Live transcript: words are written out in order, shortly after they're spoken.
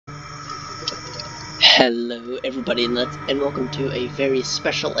Hello everybody and welcome to a very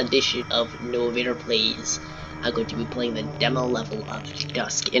special edition of Noahvader Plays. I'm going to be playing the demo level of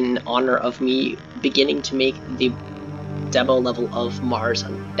Dusk in honor of me beginning to make the demo level of Mars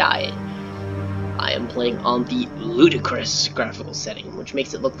Undied. I am playing on the ludicrous graphical setting, which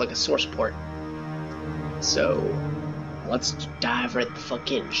makes it look like a source port. So, let's dive right the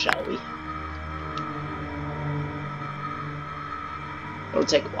fuck in, shall we? It'll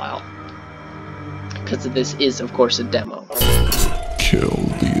take a while, because this is, of course, a demo. Kill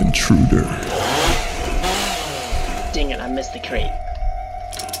the intruder. Dang it, I missed the crate.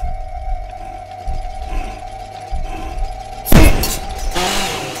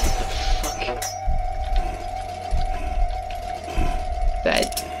 Fuck.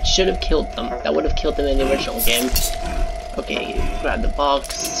 That should have killed them. That would have killed them in the original game. Okay, grab the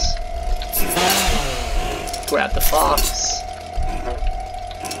box. Grab the box.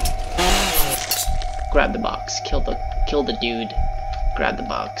 Grab the box, kill the dude, grab the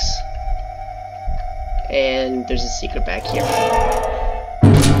box. And there's a secret back here.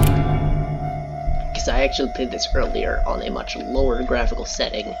 Because I actually played this earlier on a much lower graphical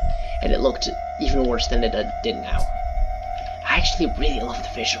setting, and it looked even worse than it did now. I actually really love the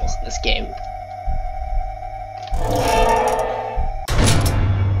visuals in this game.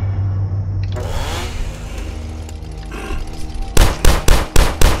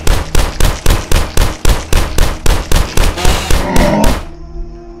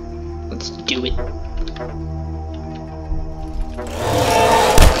 Do it.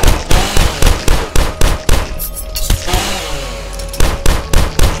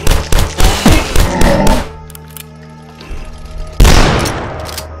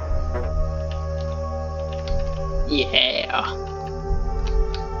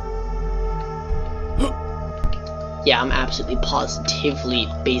 Yeah, I'm absolutely positively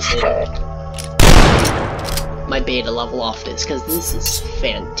basing my beta level off this, because this is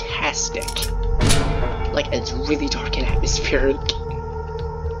fantastic. Like, it's really dark and atmospheric.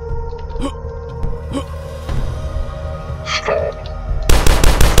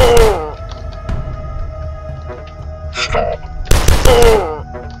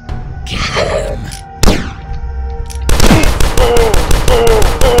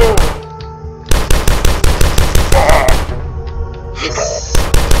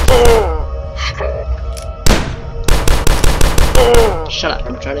 Shut up,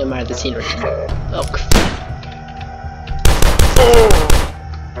 I'm trying to admire the scenery. Oh,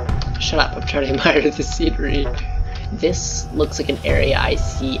 shut up, I'm trying to admire the scenery. This looks like an area I've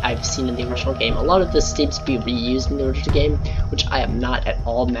seen in the original game. A lot of this seems to be reused in the original game, which I am not at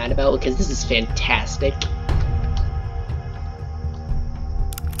all mad about, because this is fantastic.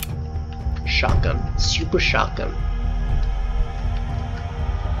 Shotgun. Super shotgun.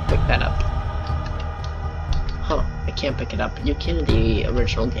 Pick that up. Huh, I can't pick it up. You can in the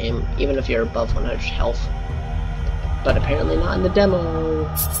original game, even if you're above 100 health. But apparently not in the demo.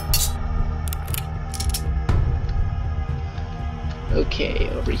 Okay,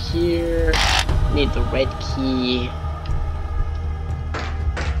 over here. Need the red key.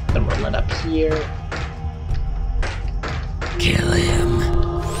 Then we'll let up here. Kill him.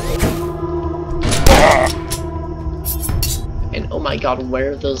 And oh my god,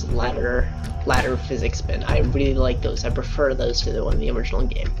 where have those ladder physics been? I really like those. I prefer those to the one in the original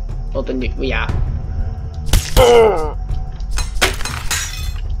game. Well, the new, yeah.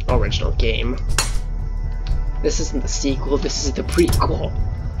 Original game. This isn't the sequel, this is the prequel.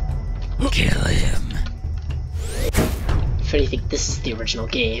 Kill him. If anything, this is the original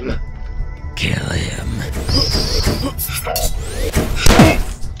game. Kill him.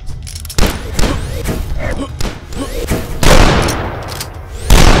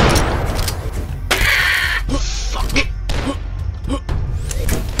 Fuck.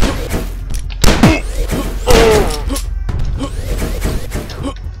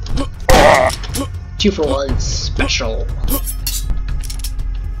 Two for one special.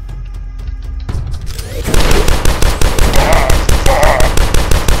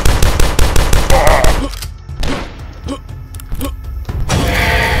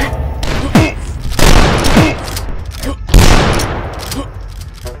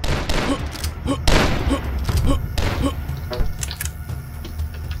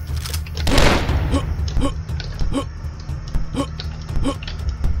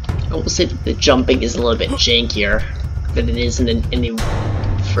 I will say that the jumping is a little bit jankier than it is in the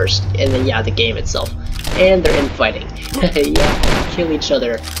first, and then yeah, the game itself. And they're infighting. Yeah, kill each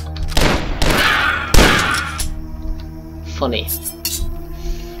other. Funny.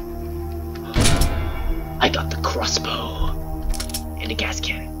 I got the crossbow and a gas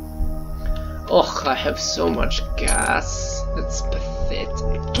cannon. Oh, I have so much gas. That's pathetic.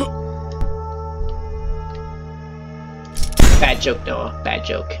 Bad joke, Noah. Bad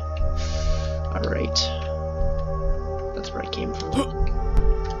joke. Alright. That's where I came from.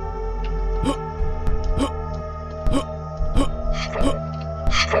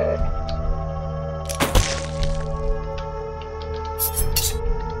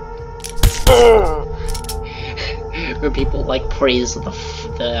 Where people like praise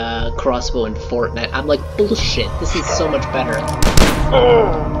the crossbow in Fortnite, I'm like, bullshit, this is so much better.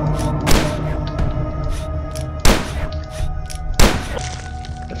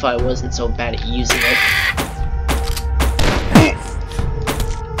 If I wasn't so bad at using it.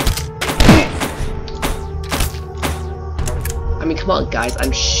 I mean, come on guys,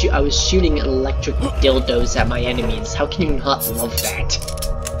 I was shooting electric dildos at my enemies, how can you not love that?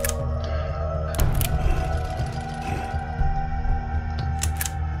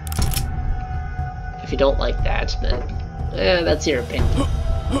 If you don't like that, then that's your opinion.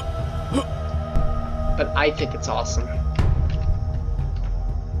 But I think it's awesome.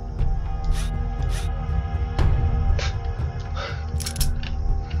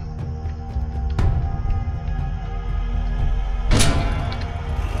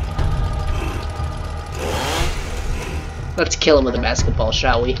 Let's kill him with a basketball,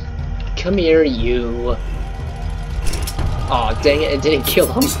 shall we? Come here, you. Aw, dang it, it didn't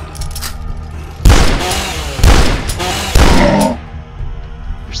kill him.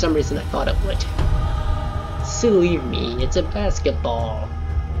 For some reason I thought it would. Silly me, it's a basketball.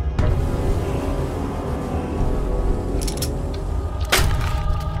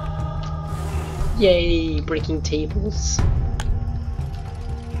 Yay, breaking tables.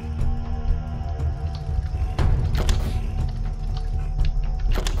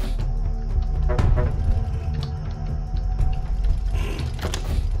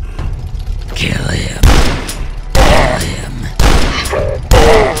 Kill him.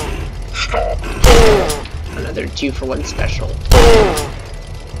 Another 2-for-1 special.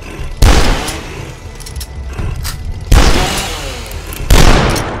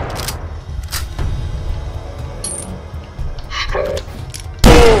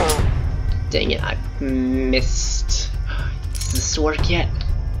 Dang it, I missed. Does this work yet?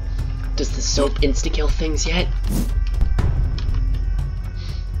 Does the soap insta-kill things yet?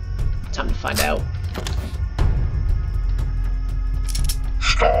 Time to find out.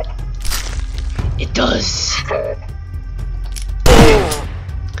 It does!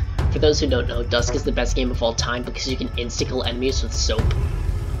 For those who don't know, Dusk is the best game of all time because you can insta-kill enemies with soap.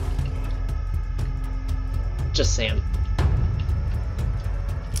 Just saying.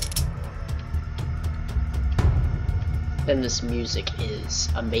 And this music is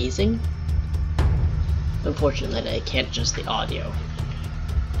amazing. Unfortunately, I can't adjust the audio.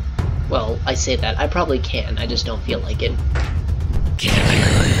 Well, I say that, I probably can, I just don't feel like it. Kill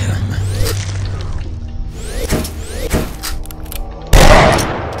him.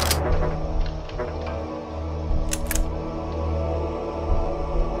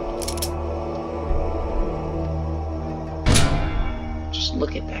 Just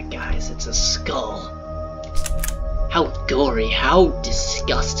look at that, guys, it's a skull. How gory, how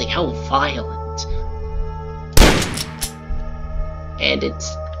disgusting, how violent. And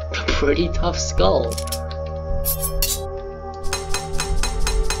it's a pretty tough skull.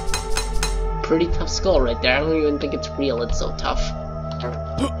 Pretty tough skull right there. I don't even think it's real, it's so tough.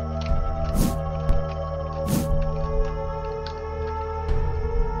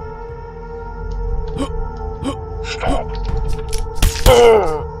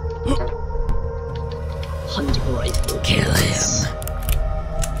 Hunting rifle. Kill him.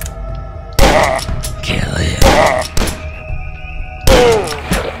 Kill him.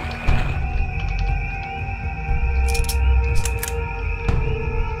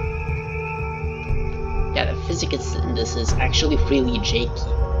 Yeah, the physics in this is actually really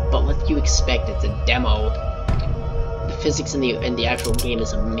janky, but what you expect, it's a demo. The physics in the actual game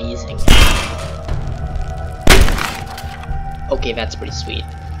is amazing. Okay, that's pretty sweet.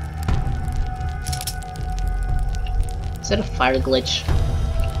 Is that a fire glitch?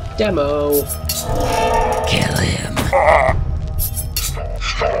 Demo! Kill him.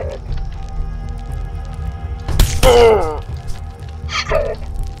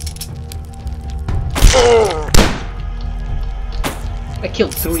 I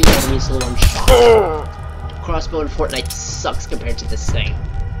killed 3 enemies in 1 shot. Crossbow in Fortnite sucks compared to this thing.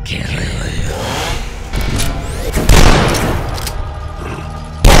 Kill him.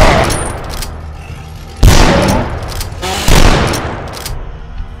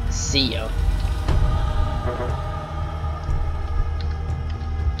 See ya.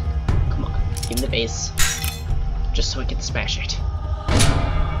 Come on. in the base, just so I can smash it.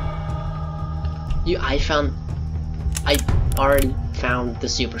 I already found the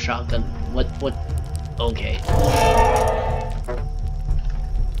super shotgun. What, okay.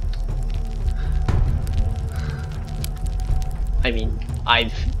 I mean,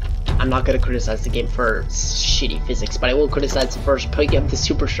 I'm not gonna criticize the game for shitty physics, but I will criticize it for putting up the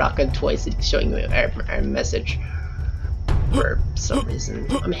super shotgun twice and showing me a message. For some reason.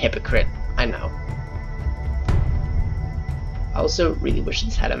 I'm a hypocrite, I know. I also really wish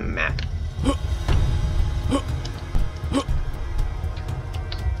this had a map.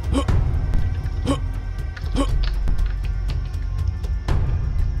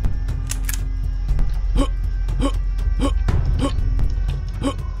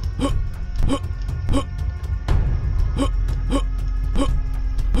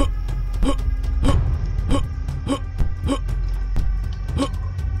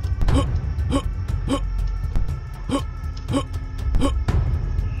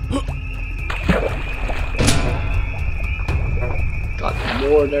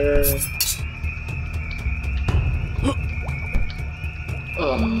 Mortar.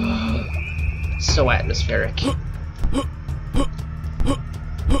 Oh, so atmospheric.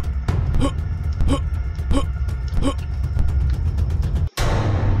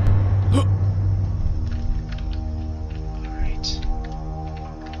 Alright.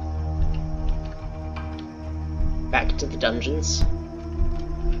 Back to the dungeons.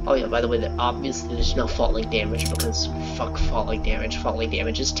 Oh yeah, by the way, obviously there's no falling damage because fuck falling damage. Falling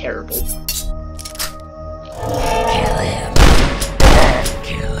damage is terrible. Kill him.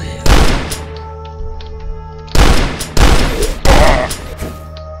 Kill him.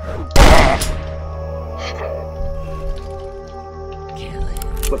 Kill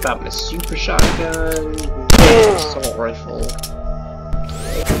him. Whip out my super shotgun, assault rifle.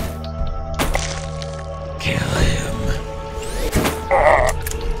 Kill him.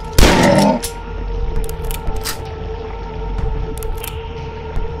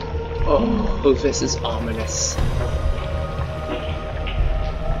 Oh, this is ominous.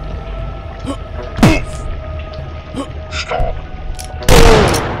 Stop.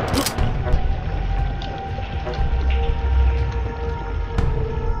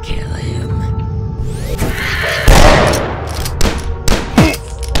 Kill him.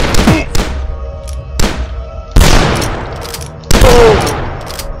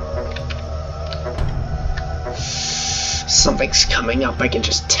 Something's coming up, I can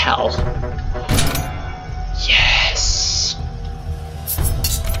just tell. Yes!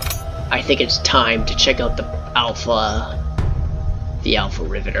 I think it's time to check out the Alpha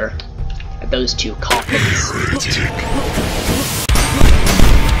Riveter. And those two coffins.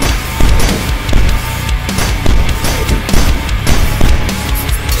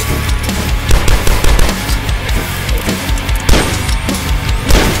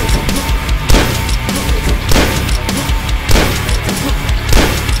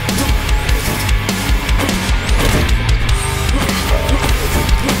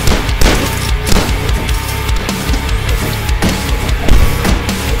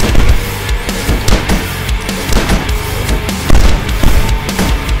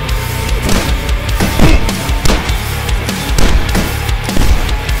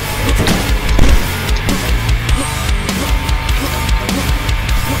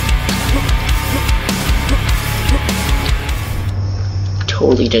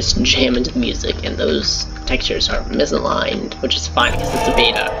 Totally just jam into the music, and those textures are misaligned, which is fine because it's a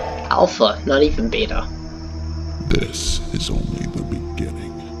beta. Alpha, not even beta. This is only the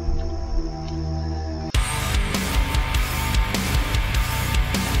beginning.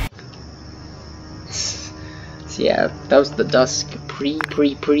 So yeah, that was the Dusk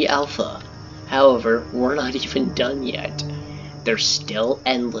pre-alpha. However, we're not even done yet. There's still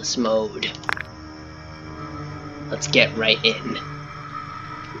endless mode. Let's get right in.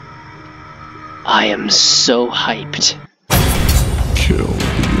 I am so hyped. Kill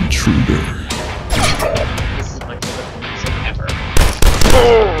the intruder. This is my favorite music ever.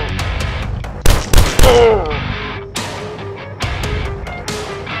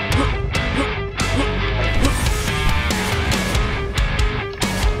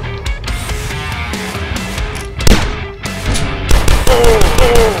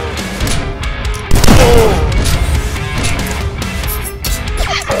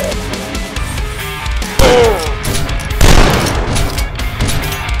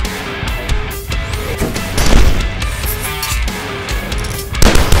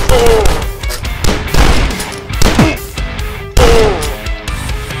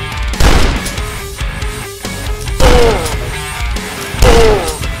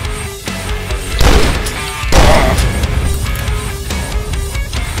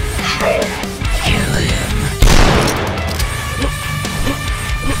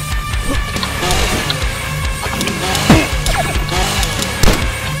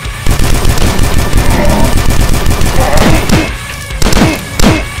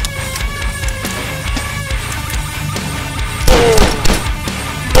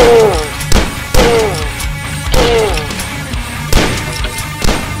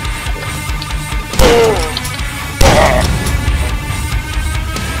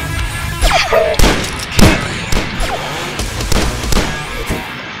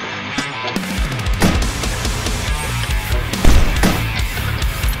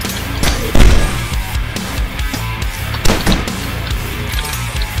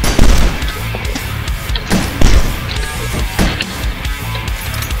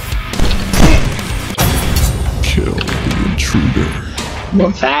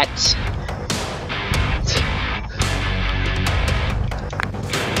 Fat.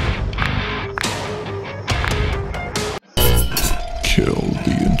 Kill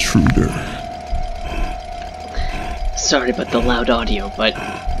the intruder. Sorry about the loud audio, but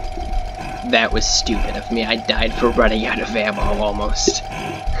that was stupid of me. I died for running out of ammo almost.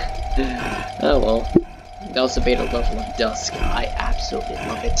 Oh well. That was the beta level of Dusk. I absolutely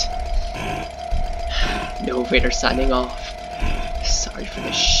love it. Noahvader signing off. Sorry for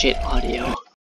the shit audio.